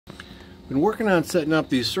Been working on setting up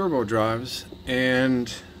these servo drives and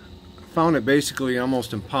found it basically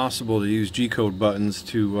almost impossible to use G-code buttons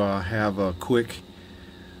to have a quick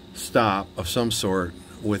stop of some sort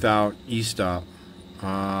without e-stop.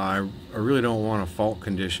 I really don't want a fault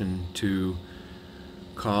condition to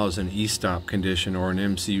cause an e-stop condition or an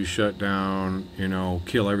MCU shutdown, you know,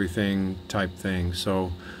 kill everything type thing.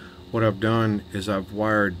 So what I've done is I've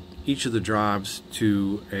wired each of the drives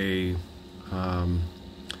to a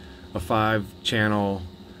 5-channel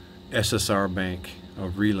SSR bank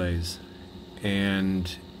of relays,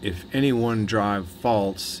 and if any one drive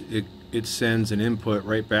faults, it sends an input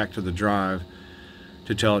right back to the drive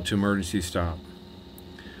to tell it to emergency stop.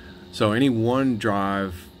 So any one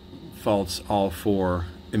drive faults all 4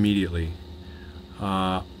 immediately.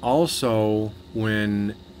 Also,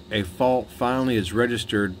 when a fault finally is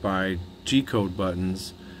registered by G-code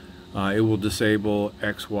buttons, it will disable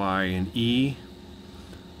X, Y, and E,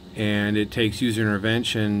 and it takes user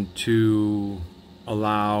intervention to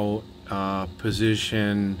allow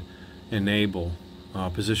position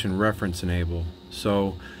reference enable.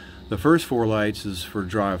 So the first 4 lights is for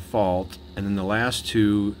drive fault, and then the last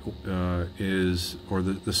 2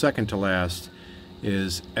 the second to last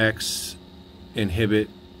is X inhibit,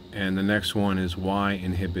 and the next one is Y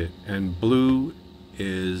inhibit. And blue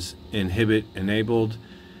is inhibit enabled.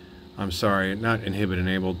 I'm sorry, not inhibit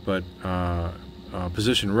enabled, but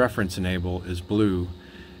position reference enable is blue,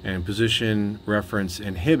 and position reference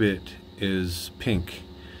inhibit is pink.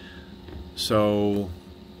 So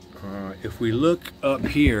if we look up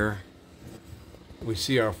here, we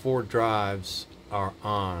see our 4 drives are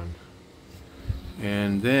on,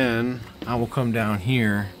 and then I will come down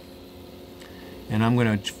here and I'm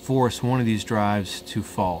going to force one of these drives to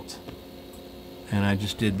fault, and I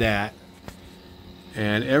just did that.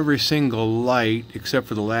 And every single light except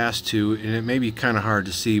for the last 2, and it may be kind of hard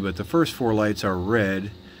to see, but the first 4 lights are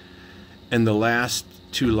red and the last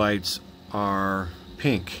 2 lights are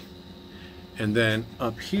pink. And then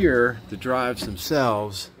up here, the drives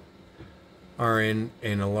themselves are in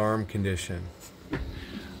an alarm condition,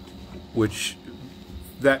 which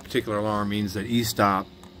that particular alarm means that e-stop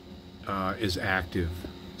is active,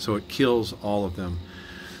 so it kills all of them.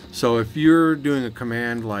 So if you're doing a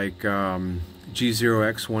command like G0X1000,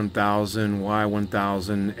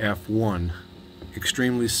 Y1000, F1,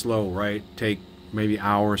 extremely slow, right? Take maybe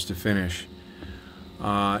hours to finish.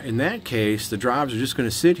 In that case, the drives are just going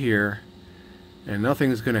to sit here and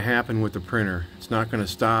nothing's going to happen with the printer. It's not going to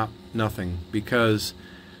stop, nothing, because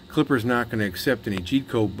Clipper's not going to accept any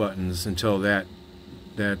G-code buttons until that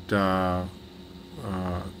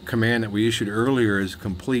command that we issued earlier is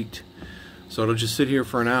complete. So it'll just sit here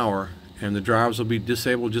for an hour, and the drives will be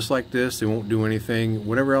disabled just like this. They won't do anything.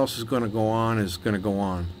 Whatever else is going to go on is going to go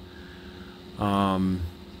on.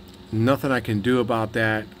 Nothing I can do about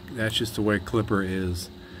that. That's just the way Clipper is.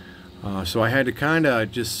 So I had to kind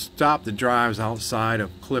of just stop the drives outside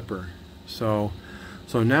of Clipper. So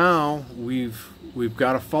now we've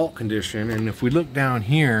got a fault condition, and if we look down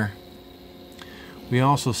here, we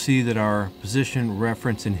also see that our position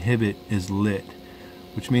reference inhibit is lit,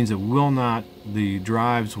 which means the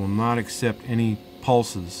drives will not accept any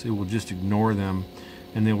pulses. It will just ignore them,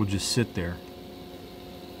 and they will just sit there.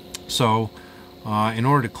 So in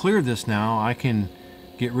order to clear this now, I can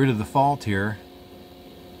get rid of the fault here,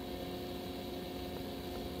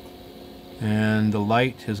 and the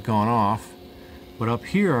light has gone off, but up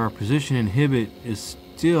here our position inhibit is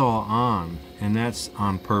still on, and that's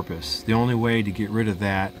on purpose. The only way to get rid of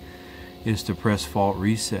that is to press fault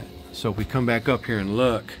reset. So if we come back up here and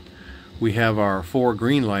look, we have our 4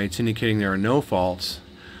 green lights indicating there are no faults,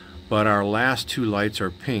 but our last 2 lights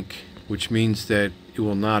are pink, which means that it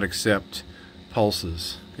will not accept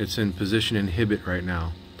pulses. It's in position inhibit right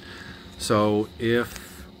now. So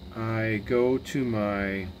if I go to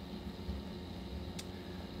my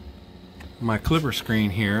Clipper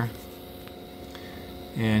screen here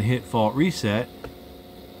and hit fault reset,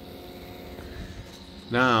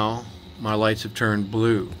 now my lights have turned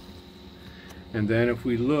blue. And then if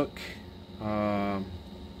we look in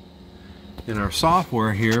our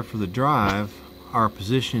software here for the drive, our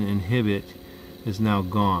position inhibit is now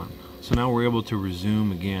gone. So now we're able to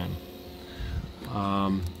resume again.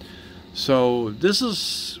 So this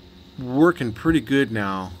is working pretty good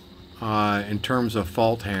now in terms of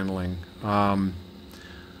fault handling. I'm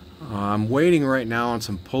waiting right now on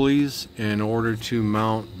some pulleys in order to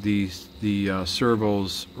mount the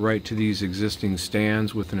servos right to these existing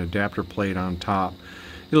stands with an adapter plate on top.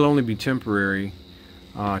 It'll only be temporary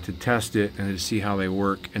to test it and to see how they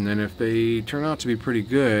work, and then if they turn out to be pretty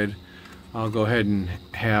good, I'll go ahead and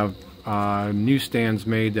have newsstands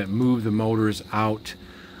made that move the motors out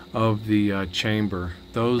of the chamber.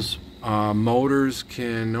 Those motors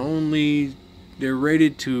can only, they're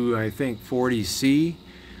rated to I think 40C,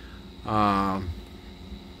 and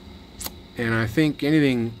I think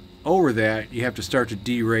anything over that you have to start to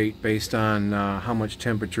derate based on how much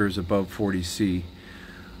temperature is above 40C.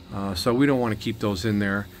 So we don't want to keep those in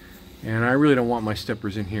there, and I really don't want my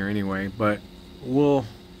steppers in here anyway, but we'll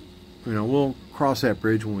cross that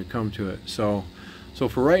bridge when we come to it. So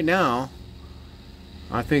for right now,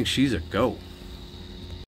 I think she's a go.